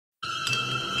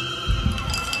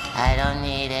I don't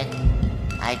need it.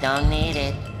 I don't need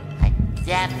it. I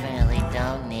definitely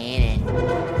don't need it.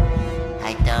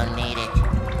 I don't need it.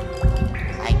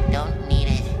 I don't need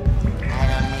it. I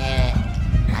don't need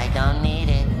it. I don't need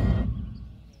it.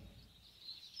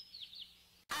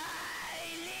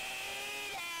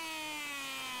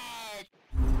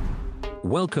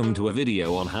 Welcome to a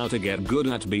video on how to get good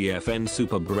at BFN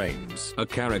Super Brains, a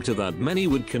character that many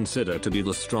would consider to be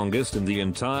the strongest in the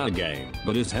entire game,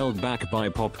 but is held back by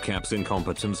popcap's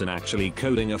incompetence in actually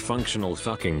coding a functional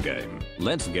fucking game.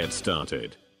 Let's get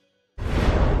started.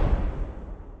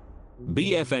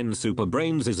 BFN Super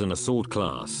Brains is an assault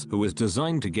class who is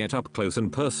designed to get up close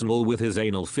and personal with his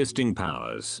anal fisting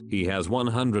powers. He has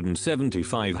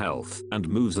 175 health and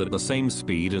moves at the same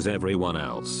speed as everyone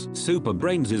else. Super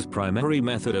Brains' primary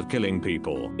method of killing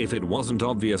people, if it wasn't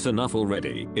obvious enough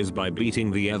already, is by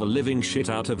beating the ever-living shit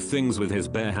out of things with his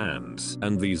bare hands.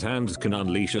 And these hands can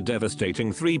unleash a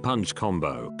devastating 3-punch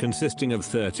combo consisting of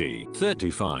 30,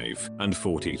 35, and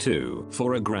 42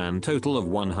 for a grand total of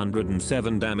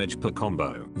 107 damage per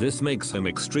combo. This makes him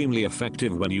extremely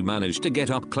effective when you manage to get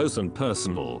up close and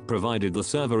personal, provided the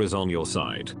server is on your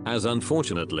side, as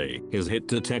unfortunately, his hit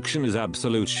detection is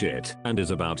absolute shit, and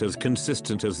is about as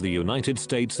consistent as the United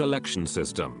States election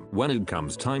system when it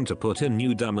comes time to put a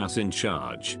new dumbass in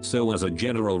charge. So as a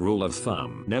general rule of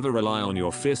thumb, never rely on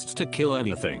your fists to kill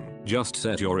anything. Just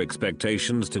set your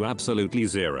expectations to absolutely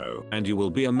zero, and you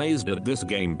will be amazed at this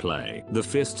gameplay. The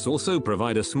fists also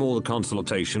provide a small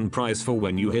consultation price for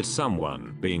when you hit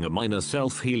someone, being a minor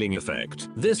self-healing effect.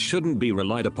 This shouldn't be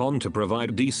relied upon to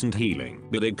provide decent healing,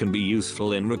 but it can be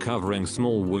useful in recovering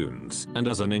small wounds, and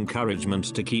as an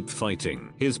encouragement to keep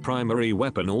fighting. His primary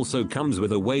weapon also comes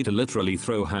with a way to literally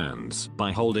throw hands,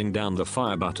 by holding down the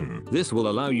fire button. This will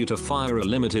allow you to fire a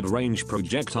limited range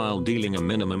projectile dealing a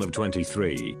minimum of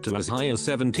 23 to as high as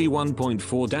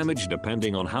 71.4 damage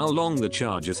depending on how long the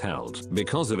charge is held.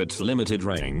 Because of its limited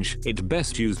range, it's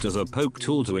best used as a poke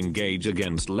tool to engage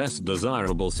against less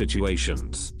desirable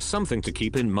situations. Something to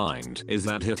keep in mind is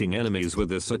that hitting enemies with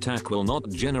this attack will not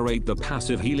generate the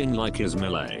passive healing like his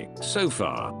melee. So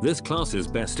far, this class is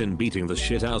best in beating the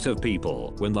shit out of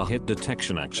people when the hit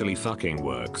detection actually fucking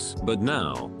works. But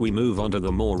now, we move on to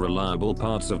the more reliable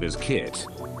parts of his kit.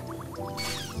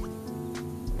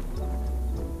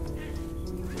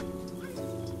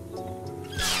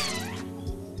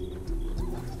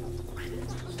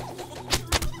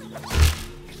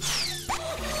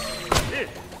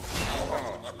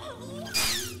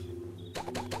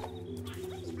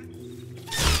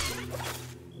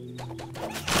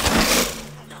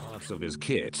 Of his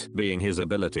kit being his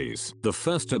abilities. The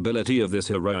first ability of this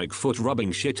heroic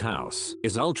foot-rubbing shithouse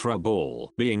is Ultra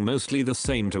Ball, being mostly the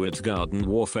same to its Garden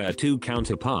Warfare 2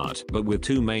 counterpart, but with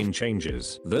two main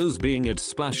changes, those being its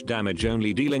splash damage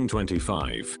only dealing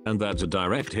 25, and that a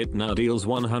direct hit now deals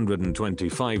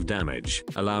 125 damage,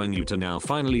 allowing you to now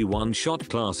finally one-shot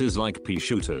classes like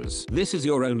P-shooters. This is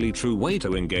your only true way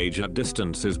to engage at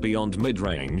distances beyond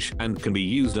mid-range, and can be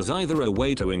used as either a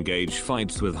way to engage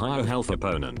fights with higher health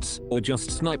opponents, or just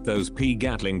snipe those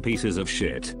Gatling pieces of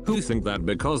shit who think that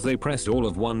because they pressed all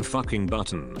of one fucking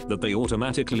button that they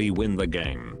automatically win the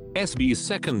game. SB's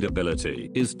second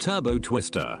ability is Turbo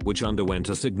Twister, which underwent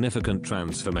a significant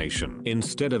transformation.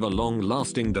 Instead of a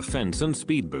long-lasting defense and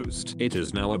speed boost, it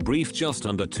is now a brief just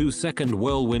under 2-second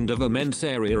whirlwind of immense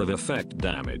area of effect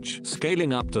damage,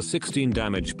 scaling up to 16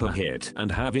 damage per hit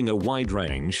and having a wide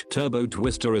range. Turbo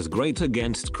Twister is great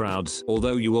against crowds,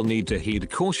 although you will need to heed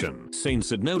caution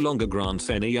since it no longer grants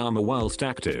any armor whilst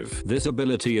active. This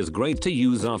ability is great to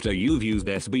use after you've used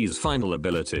SB's final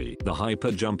ability, the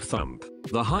Hyper Jump Thump.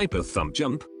 The Hyper Thump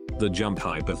Jump, the Jump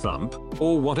Hyper Thump,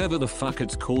 or whatever the fuck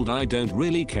it's called, I don't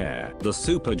really care. The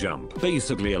Super Jump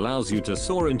basically allows you to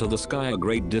soar into the sky a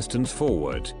great distance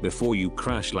forward before you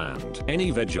crash land. Any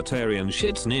vegetarian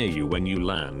shits near you when you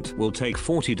land will take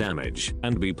 40 damage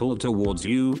and be pulled towards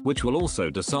you, which will also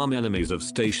disarm enemies of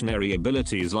stationary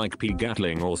abilities like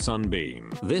Gatling or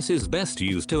Sunbeam. This is best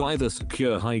used to either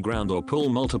secure high ground or pull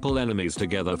multiple enemies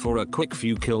together for a quick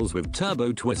few kills with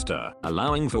Turbo Twister,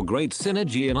 allowing for great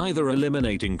synergy in either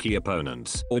eliminating key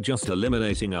opponents or just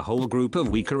eliminating a whole group of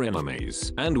weaker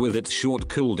enemies. And with its short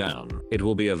cooldown, it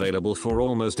will be available for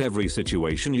almost every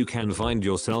situation you can find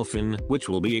yourself in, which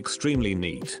will be extremely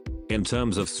neat. In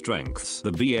terms of strengths,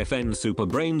 the BFN Super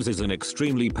Brains is an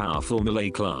extremely powerful melee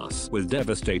class with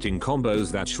devastating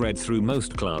combos that shred through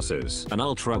most classes, an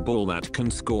Ultra Ball that can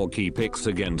score key picks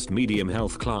against medium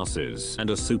health classes, and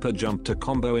a Super Jump to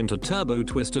combo into Turbo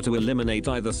Twister to eliminate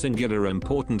either singular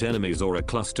important enemies or a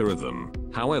cluster of them.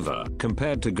 However,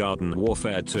 compared to Garden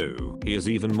Warfare 2, he is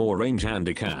even more range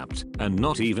handicapped, and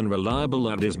not even reliable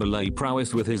at his melee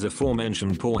prowess with his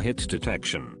aforementioned poor hit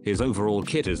detection. His overall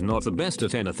kit is not the best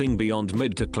at anything beyond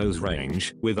mid to close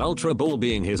range, with Ultra Ball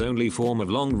being his only form of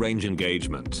long range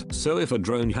engagement. So if a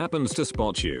drone happens to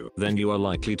spot you, then you are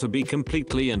likely to be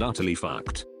completely and utterly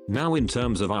fucked. Now in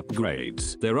terms of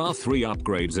upgrades, there are 3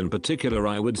 upgrades in particular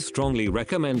I would strongly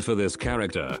recommend for this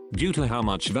character, due to how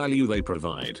much value they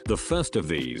provide. The first of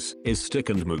these is Stick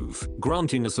and Move,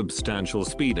 granting a substantial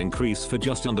speed increase for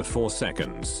just under 4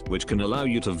 seconds, which can allow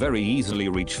you to very easily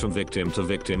reach from victim to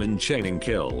victim in chaining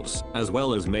kills, as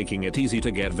well as making it easy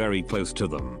to get very close to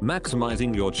them,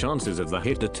 maximizing your chances of the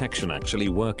hit detection actually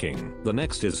working. The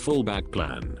next is Fallback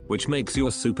Plan, which makes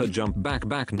your super jump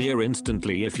back near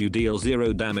instantly if you deal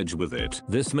 0 damage with it.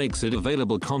 This makes it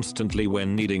available constantly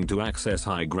when needing to access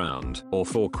high ground, or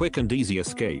for quick and easy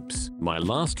escapes. My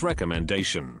last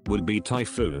recommendation would be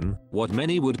Typhoon, what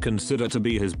many would consider to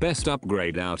be his best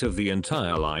upgrade out of the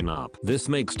entire lineup. This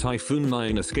makes Typhoon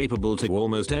 9 escapable to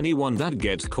almost anyone that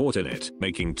gets caught in it,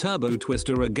 making Turbo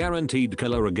Twister a guaranteed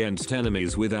killer against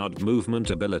enemies without movement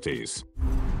abilities.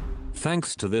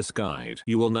 Thanks to this guide,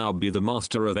 you will now be the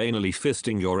master of anally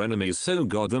fisting your enemies so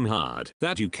goddamn hard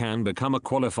that you can become a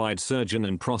qualified surgeon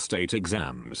in prostate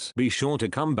exams. Be sure to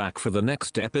come back for the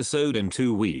next episode in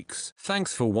 2 weeks.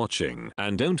 Thanks for watching,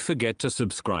 and don't forget to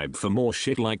subscribe for more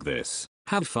shit like this.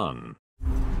 Have fun.